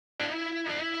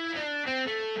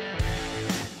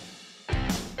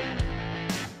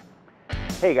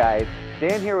Hey guys,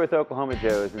 Dan here with Oklahoma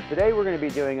Joe's, and today we're going to be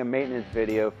doing a maintenance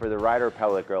video for the Rider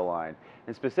Pellet Grill line.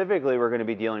 And specifically, we're going to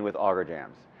be dealing with auger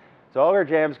jams. So auger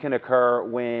jams can occur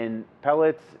when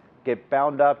pellets get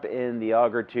bound up in the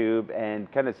auger tube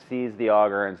and kind of seize the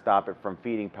auger and stop it from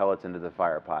feeding pellets into the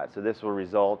fire pot. So this will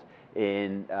result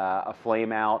in a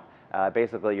flame out.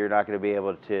 Basically, you're not going to be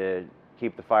able to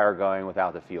keep the fire going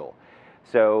without the fuel.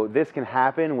 So this can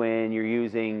happen when you're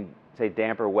using, say,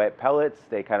 damp or wet pellets.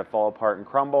 They kind of fall apart and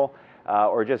crumble,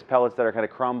 or just pellets that are kind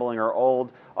of crumbling or old.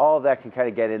 All of that can kind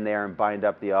of get in there and bind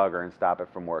up the auger and stop it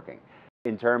from working.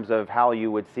 In terms of how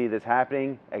you would see this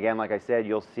happening, again, like I said,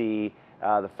 you'll see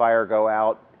the fire go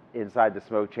out inside the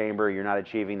smoke chamber. You're not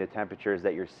achieving the temperatures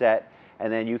that you're set.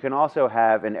 And then you can also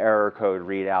have an error code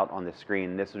readout on the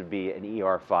screen. This would be an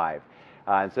ER5.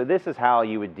 And so this is how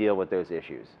you would deal with those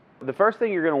issues. The first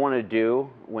thing you're going to want to do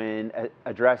when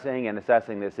addressing and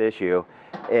assessing this issue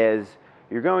is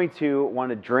you're going to want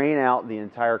to drain out the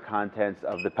entire contents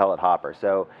of the pellet hopper.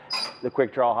 So the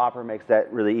quick draw hopper makes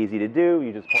that really easy to do.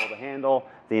 You just pull the handle,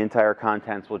 the entire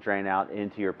contents will drain out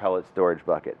into your pellet storage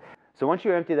bucket. So once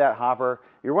you empty that hopper,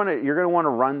 you're going to want to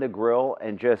run the grill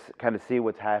and just kind of see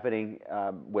what's happening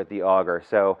with the auger.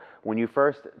 So when you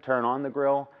first turn on the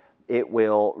grill, it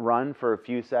will run for a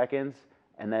few seconds,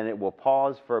 and then it will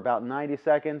pause for about 90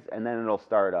 seconds, and then it'll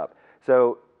start up.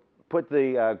 So put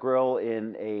the grill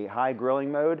in a high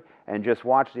grilling mode and just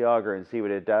watch the auger and see what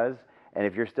it does. And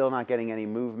if you're still not getting any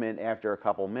movement after a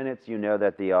couple minutes, you know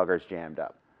that the auger's jammed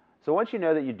up. So once you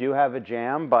know that you do have a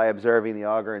jam by observing the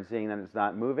auger and seeing that it's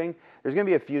not moving, there's going to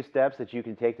be a few steps that you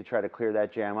can take to try to clear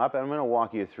that jam up, and I'm going to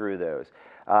walk you through those.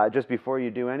 Just before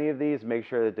you do any of these, make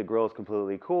sure that the grill is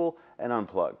completely cool and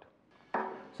unplugged.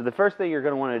 So the first thing you're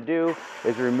going to want to do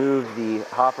is remove the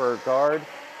hopper guard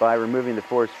by removing the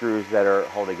 4 screws that are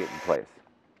holding it in place.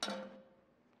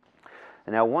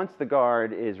 And now once the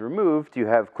guard is removed, you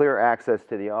have clear access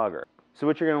to the auger. So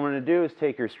what you're going to want to do is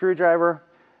take your screwdriver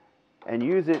and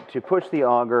use it to push the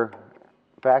auger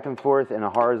back and forth in a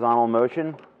horizontal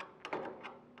motion.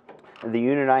 And the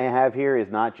unit I have here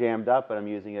is not jammed up, but I'm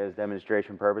using it as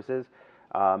demonstration purposes.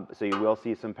 So you will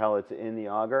see some pellets in the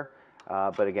auger.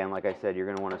 But again, like I said, you're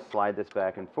going to want to slide this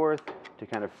back and forth to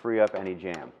kind of free up any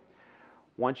jam.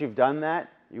 Once you've done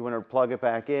that, you want to plug it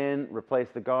back in, replace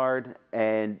the guard,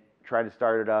 and try to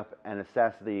start it up and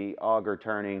assess the auger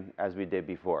turning as we did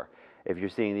before. If you're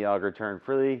seeing the auger turn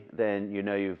freely, then you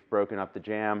know you've broken up the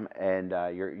jam and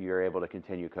you're able to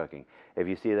continue cooking. If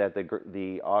you see that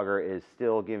the auger is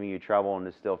still giving you trouble and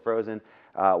is still frozen,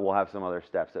 we'll have some other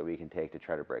steps that we can take to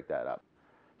try to break that up.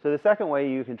 So the second way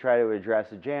you can try to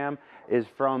address a jam is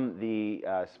from the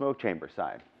smoke chamber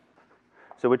side.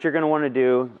 So what you're going to want to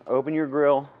do, open your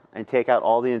grill and take out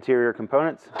all the interior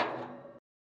components.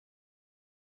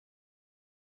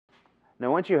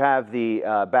 Now once you have the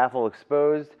baffle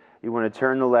exposed, you want to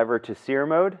turn the lever to sear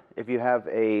mode. If you have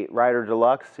a Rider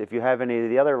Deluxe, if you have any of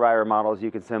the other Rider models, you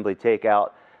can simply take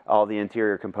out all the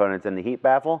interior components and the heat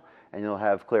baffle, and you'll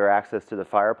have clear access to the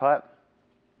fire pot.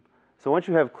 So once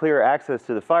you have clear access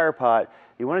to the fire pot,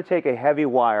 you want to take a heavy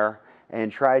wire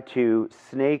and try to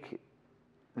snake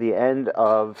the end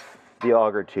of the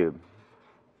auger tube.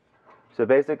 So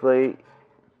basically,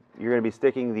 you're going to be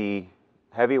sticking the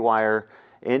heavy wire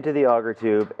into the auger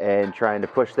tube and trying to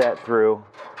push that through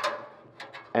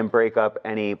and break up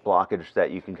any blockage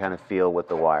that you can kind of feel with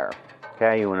the wire.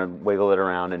 Okay, you want to wiggle it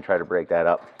around and try to break that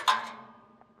up.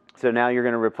 So now you're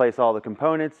going to replace all the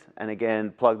components and again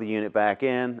plug the unit back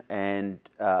in and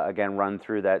again run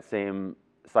through that same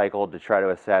cycle to try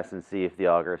to assess and see if the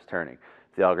auger is turning.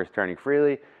 If the auger is turning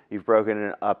freely, you've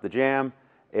broken up the jam.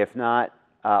 If not,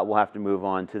 we'll have to move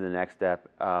on to the next step,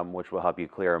 which will help you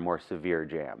clear a more severe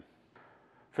jam.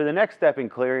 For the next step in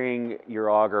clearing your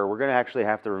auger, we're going to actually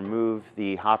have to remove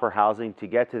the hopper housing to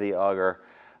get to the auger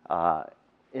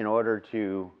in order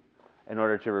to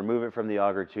remove it from the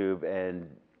auger tube and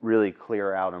really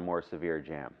clear out a more severe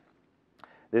jam.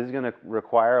 This is going to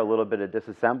require a little bit of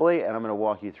disassembly, and I'm going to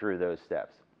walk you through those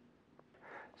steps.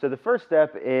 So the first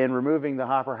step in removing the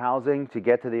hopper housing to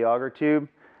get to the auger tube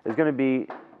is going to be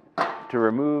to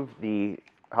remove the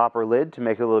hopper lid to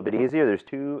make it a little bit easier. There's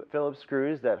 2 Phillips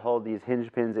screws that hold these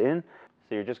hinge pins in.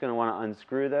 So you're just going to want to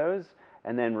unscrew those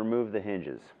and then remove the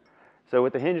hinges. So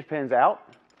with the hinge pins out,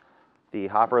 the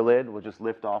hopper lid will just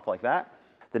lift off like that.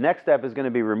 The next step is going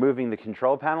to be removing the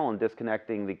control panel and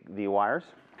disconnecting the wires.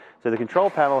 So the control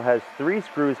panel has 3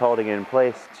 screws holding it in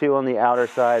place, 2 on the outer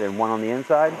side and 1 on the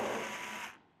inside.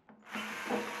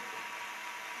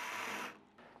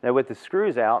 Now with the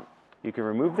screws out, you can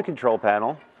remove the control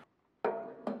panel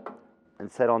and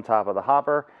set on top of the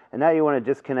hopper And now you want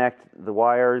to disconnect the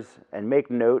wires and make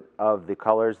note of the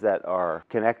colors that are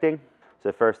connecting.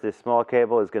 So first, this small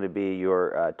cable is going to be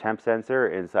your temp sensor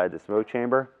inside the smoke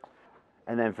chamber.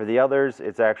 And then for the others,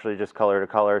 it's actually just color to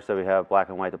color. So we have black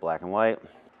and white to black and white,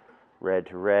 red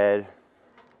to red,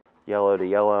 yellow to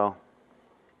yellow.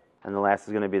 And the last is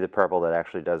going to be the purple that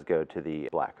actually does go to the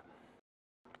black.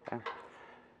 Okay.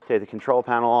 Take the control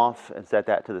panel off and set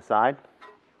that to the side.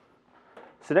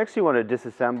 So next you want to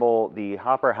disassemble the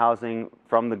hopper housing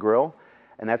from the grill,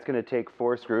 and that's going to take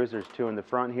 4 screws. There's 2 in the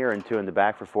front here and 2 in the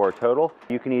back for 4 total.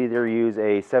 You can either use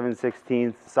a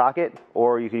 7/16 socket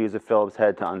or you can use a Phillips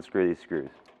head to unscrew these screws.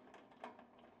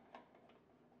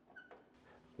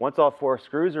 Once all 4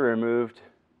 screws are removed,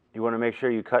 you want to make sure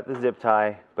you cut the zip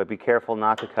tie, but be careful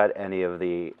not to cut any of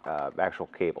the actual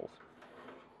cables.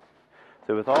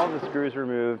 So with all of the screws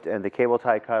removed and the cable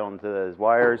tie cut onto those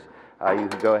wires, you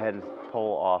can go ahead and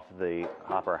pull off the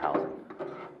hopper housing.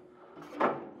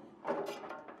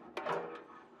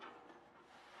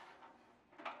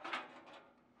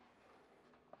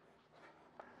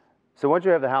 So once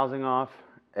you have the housing off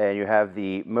and you have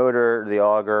the motor, the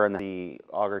auger, and the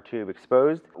auger tube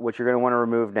exposed, what you're going to want to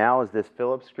remove now is this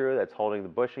Phillips screw that's holding the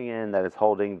bushing in, that is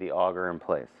holding the auger in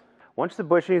place. Once the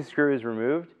bushing screw is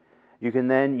removed, you can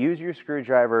then use your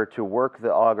screwdriver to work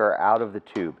the auger out of the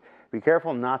tube. Be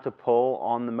careful not to pull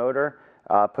on the motor,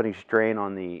 putting strain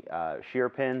on the shear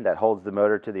pin that holds the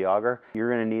motor to the auger. You're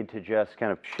going to need to just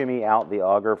kind of shimmy out the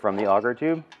auger from the auger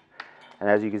tube. And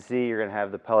as you can see, you're going to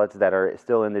have the pellets that are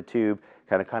still in the tube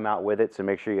kind of come out with it. So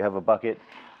make sure you have a bucket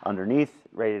underneath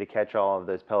ready to catch all of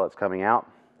those pellets coming out.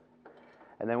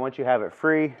 And then once you have it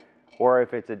free, or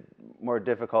if it's a more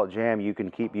difficult jam, you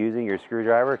can keep using your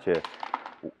screwdriver to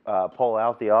pull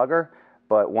out the auger.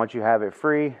 But once you have it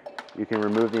free, you can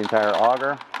remove the entire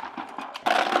auger.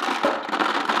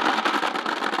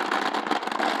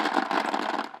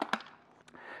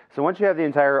 So once you have the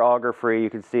entire auger free, you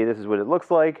can see this is what it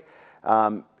looks like.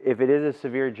 If it is a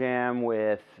severe jam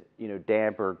with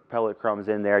damp or pellet crumbs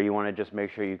in there, you want to just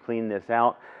make sure you clean this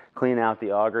out. Clean out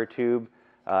the auger tube.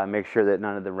 Make sure that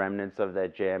none of the remnants of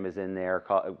that jam is in there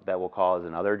that will cause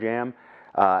another jam.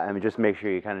 And just make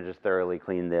sure you kind of just thoroughly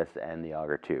clean this and the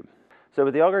auger tube. So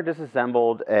with the auger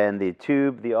disassembled and the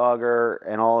tube, the auger,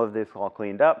 and all of this all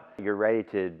cleaned up, you're ready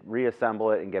to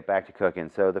reassemble it and get back to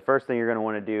cooking. So the first thing you're going to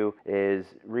want to do is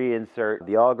reinsert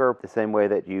the auger the same way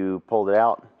that you pulled it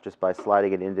out, just by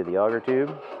sliding it into the auger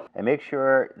tube. And make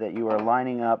sure that you are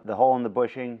lining up the hole in the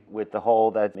bushing with the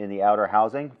hole that's in the outer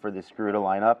housing for the screw to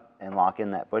line up and lock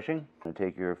in that bushing. So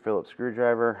take your Phillips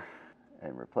screwdriver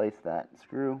and replace that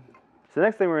screw. So the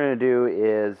next thing we're going to do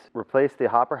is replace the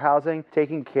hopper housing,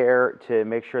 taking care to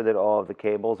make sure that all of the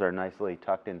cables are nicely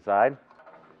tucked inside.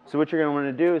 So what you're going to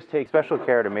want to do is take special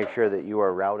care to make sure that you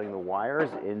are routing the wires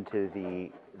into the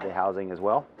housing as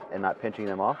well and not pinching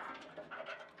them off.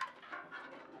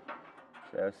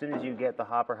 So as soon as you get the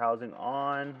hopper housing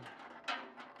on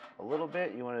a little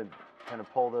bit, you want to kind of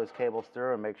pull those cables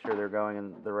through and make sure they're going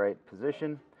in the right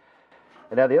position.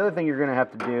 And now the other thing you're going to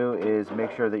have to do is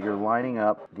make sure that you're lining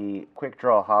up the quick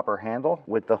draw hopper handle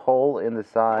with the hole in the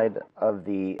side of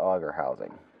the auger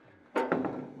housing.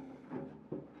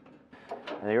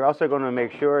 And you're also going to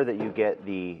make sure that you get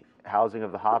the housing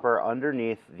of the hopper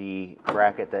underneath the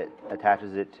bracket that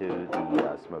attaches it to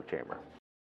the smoke chamber.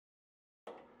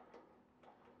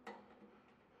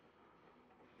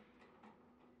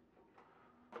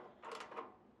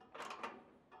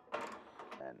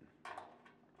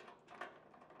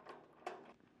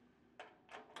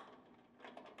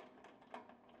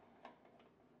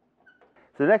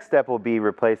 So the next step will be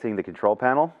replacing the control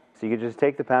panel. So you can just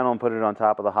take the panel and put it on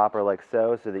top of the hopper like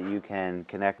so that you can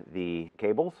connect the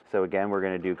cables. So again, we're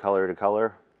going to do color to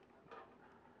color,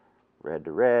 red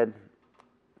to red.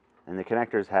 And the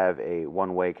connectors have a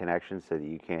one-way connection so that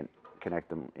you can't connect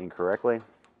them incorrectly.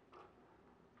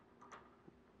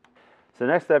 So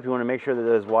next step, you want to make sure that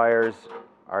those wires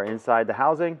are inside the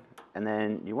housing, and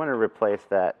then you want to replace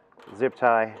that zip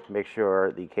tie. Make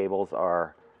sure the cables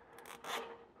are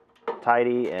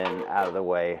tidy and out of the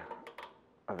way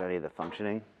of any of the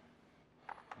functioning.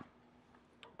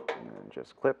 And then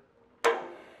just clip.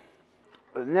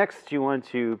 Next, you want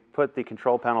to put the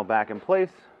control panel back in place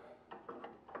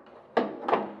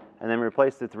and then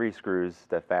replace the 3 screws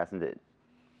that fastened it.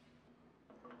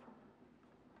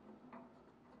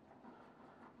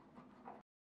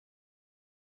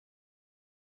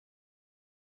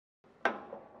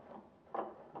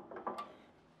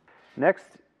 Next,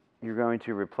 you're going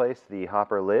to replace the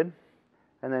hopper lid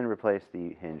and then replace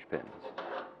the hinge pins.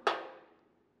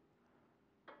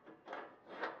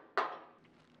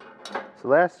 So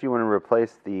last, you want to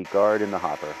replace the guard in the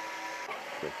hopper.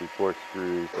 With the 4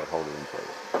 screws that hold it in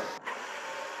place.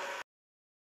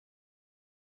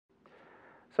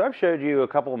 So I've showed you a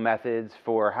couple methods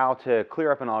for how to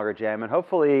clear up an auger jam, and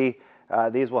hopefully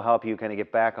these will help you kind of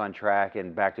get back on track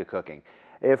and back to cooking.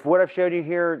 If what I've showed you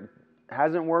here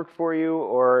hasn't worked for you,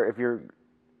 or if you're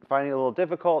finding it a little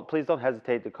difficult, please don't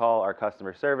hesitate to call our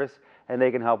customer service and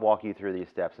they can help walk you through these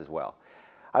steps as well.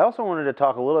 I also wanted to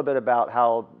talk a little bit about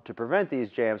how to prevent these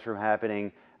jams from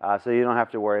happening so you don't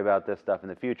have to worry about this stuff in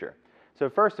the future. So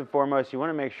first and foremost, you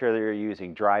want to make sure that you're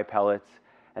using dry pellets,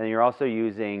 and then you're also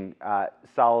using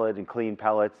solid and clean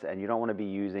pellets, and you don't want to be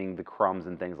using the crumbs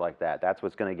and things like that. That's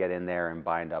what's going to get in there and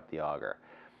bind up the auger.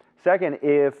 Second,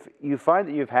 if you find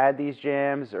that you've had these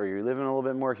jams, or you live in a little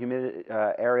bit more humid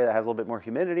area that has a little bit more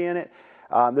humidity in it,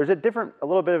 there's a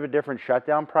little bit of a different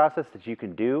shutdown process that you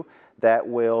can do that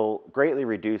will greatly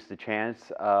reduce the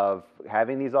chance of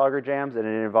having these auger jams, and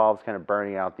it involves kind of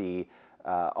burning out the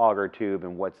auger tube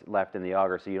and what's left in the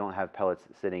auger, so you don't have pellets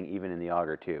sitting even in the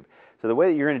auger tube. So the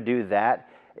way that you're going to do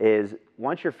that is,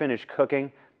 once you're finished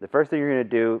cooking, the first thing you're going to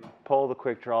do, pull the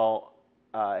quick draw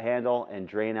handle and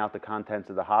drain out the contents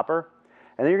of the hopper,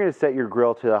 and then you're going to set your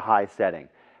grill to a high setting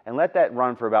and let that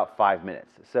run for about 5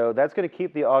 minutes. So that's going to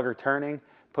keep the auger turning,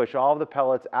 push all of the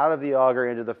pellets out of the auger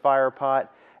into the fire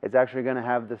pot. It's actually going to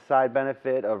have the side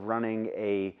benefit of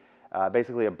running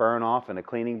basically a burn off and a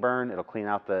cleaning burn. It'll clean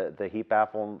out the heat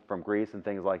baffle from grease and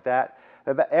things like that.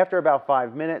 After about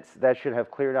 5 minutes, that should have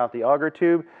cleared out the auger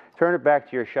tube. Turn it back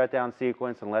to your shutdown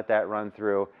sequence and let that run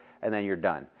through, and then you're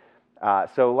done.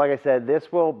 So like I said,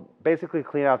 this will basically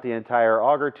clean out the entire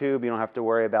auger tube. You don't have to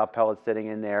worry about pellets sitting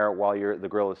in there while the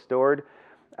grill is stored.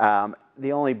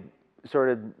 The only sort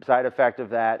of side effect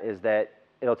of that is that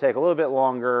it'll take a little bit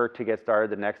longer to get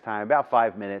started the next time, about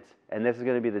 5 minutes, and this is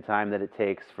going to be the time that it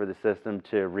takes for the system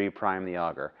to reprime the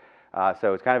auger.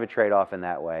 So it's kind of a trade-off in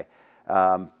that way.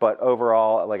 But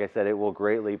overall, like I said, it will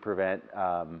greatly prevent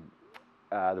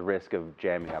the risk of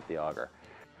jamming up the auger.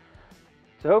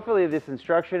 So hopefully this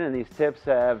instruction and these tips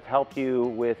have helped you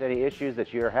with any issues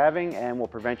that you're having and will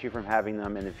prevent you from having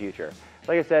them in the future.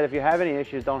 Like I said, if you have any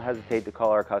issues, don't hesitate to call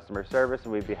our customer service,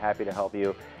 and we'd be happy to help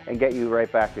you and get you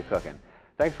right back to cooking.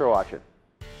 Thanks for watching.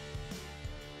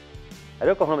 At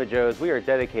Oklahoma Joe's, we are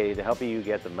dedicated to helping you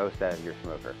get the most out of your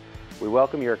smoker. We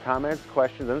welcome your comments,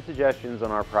 questions, and suggestions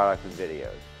on our products and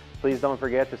videos. Please don't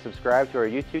forget to subscribe to our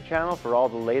YouTube channel for all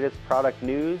the latest product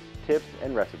news, tips,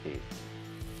 and recipes.